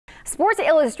Sports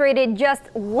Illustrated just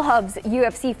loves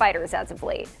UFC fighters as of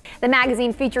late. The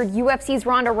magazine featured UFC's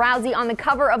Ronda Rousey on the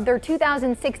cover of their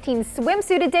 2016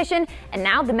 swimsuit edition, and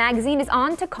now the magazine is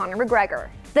on to Conor McGregor.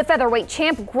 The featherweight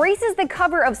champ graces the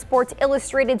cover of Sports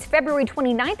Illustrated's February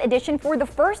 29th edition for the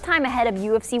first time ahead of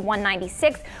UFC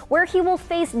 196, where he will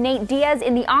face Nate Diaz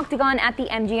in the octagon at the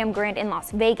MGM Grand in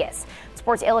Las Vegas.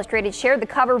 Sports Illustrated shared the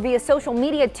cover via social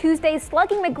media Tuesday,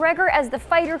 slugging McGregor as the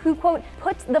fighter who, quote,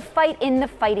 puts the fight in the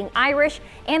fighting Irish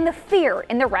and the fear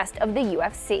in the rest of the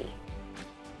UFC.